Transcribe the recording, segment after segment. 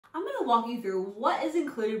walk you through what is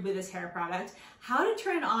included with this hair product, how to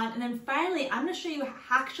turn it on, and then finally, I'm gonna show you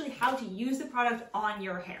actually how to use the product on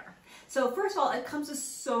your hair. So first of all, it comes with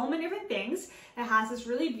so many different things. It has this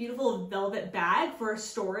really beautiful velvet bag for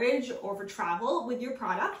storage or for travel with your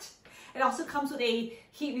product. It also comes with a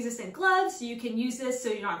heat-resistant glove, so you can use this so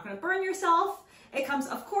you're not gonna burn yourself. It comes,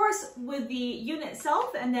 of course, with the unit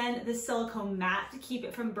itself and then the silicone mat to keep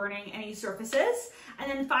it from burning any surfaces.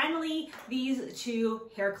 And then finally, these two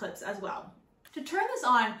hair clips as well. To turn this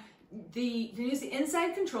on, you use the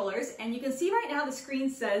inside controllers, and you can see right now the screen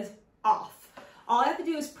says off. All I have to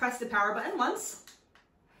do is press the power button once,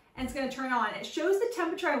 and it's gonna turn on. It shows the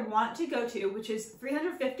temperature I want to go to, which is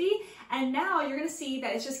 350, and now you're gonna see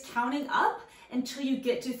that it's just counting up until you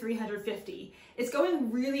get to 350. It's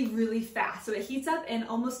going really, really fast, so it heats up in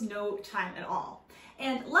almost no time at all.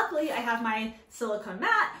 And luckily, I have my silicone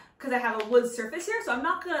mat because I have a wood surface here, so I'm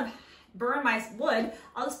not gonna burn my wood.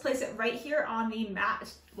 I'll just place it right here on the mat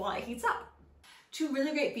while it heats up. Two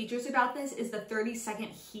really great features about this is the 30-second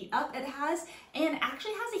heat up it has, and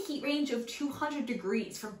actually has a heat range of 200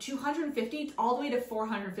 degrees, from 250 all the way to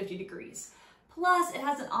 450 degrees. Plus, it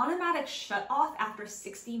has an automatic shut off after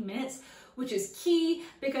 60 minutes, which is key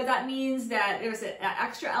because that means that there's an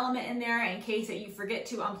extra element in there in case that you forget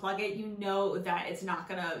to unplug it, you know that it's not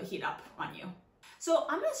gonna heat up on you. So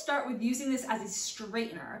I'm gonna start with using this as a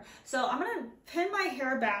straightener. So I'm gonna pin my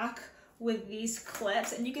hair back with these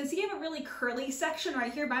clips, and you can see I have a really curly section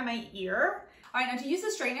right here by my ear. All right, now to use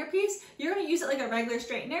the straightener piece, you're gonna use it like a regular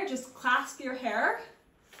straightener. Just clasp your hair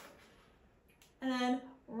and then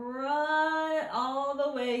run it all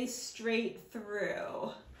the way straight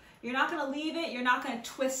through. You're not gonna leave it, you're not gonna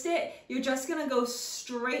twist it, you're just gonna go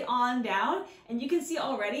straight on down, and you can see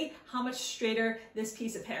already how much straighter this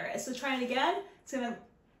piece of hair is. So try it again. It's gonna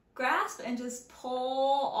grasp and just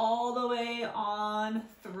pull all the way on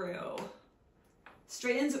through.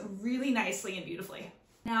 Straightens really nicely and beautifully.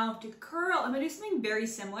 Now to curl, I'm gonna do something very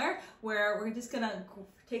similar where we're just gonna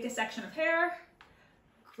take a section of hair,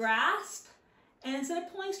 grasp, and instead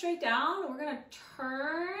of pulling straight down, we're gonna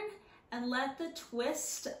turn and let the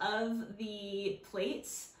twist of the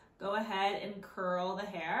plates go ahead and curl the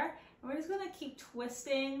hair. And we're just gonna keep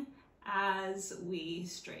twisting as we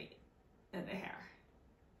straighten the hair.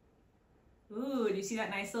 Ooh, do you see that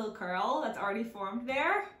nice little curl that's already formed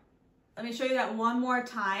there? Let me show you that one more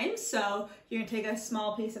time. So you're gonna take a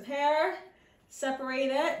small piece of hair,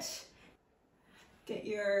 separate it, get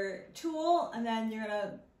your tool, and then you're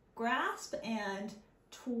gonna grasp and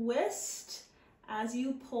twist as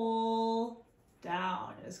you pull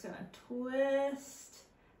down. You're just gonna twist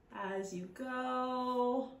as you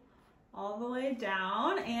go all the way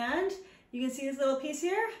down, and you can see this little piece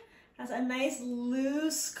here has a nice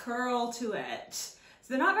loose curl to it. So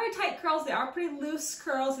they're not very tight curls, they are pretty loose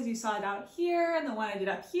curls as you saw down here and the one I did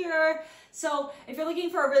up here. So if you're looking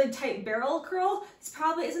for a really tight barrel curl, this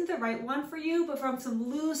probably isn't the right one for you, but from some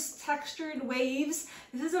loose textured waves,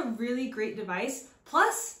 this is a really great device.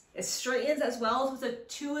 Plus, it straightens as well, so it's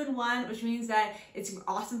a 2-in-1, which means that it's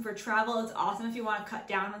awesome for travel. It's awesome if you want to cut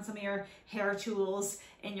down on some of your hair tools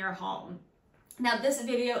in your home. Now this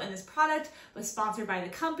video and this product was sponsored by the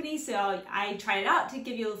company, so I tried it out to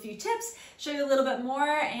give you a few tips, show you a little bit more,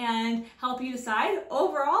 and help you decide.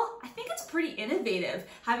 Overall, I think it's pretty innovative.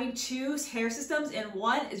 Having two hair systems in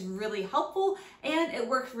one is really helpful, and it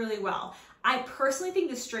works really well. I personally think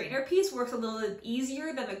the straightener piece works a little bit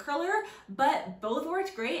easier than the curler, but both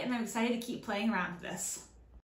worked great, and I'm excited to keep playing around with this.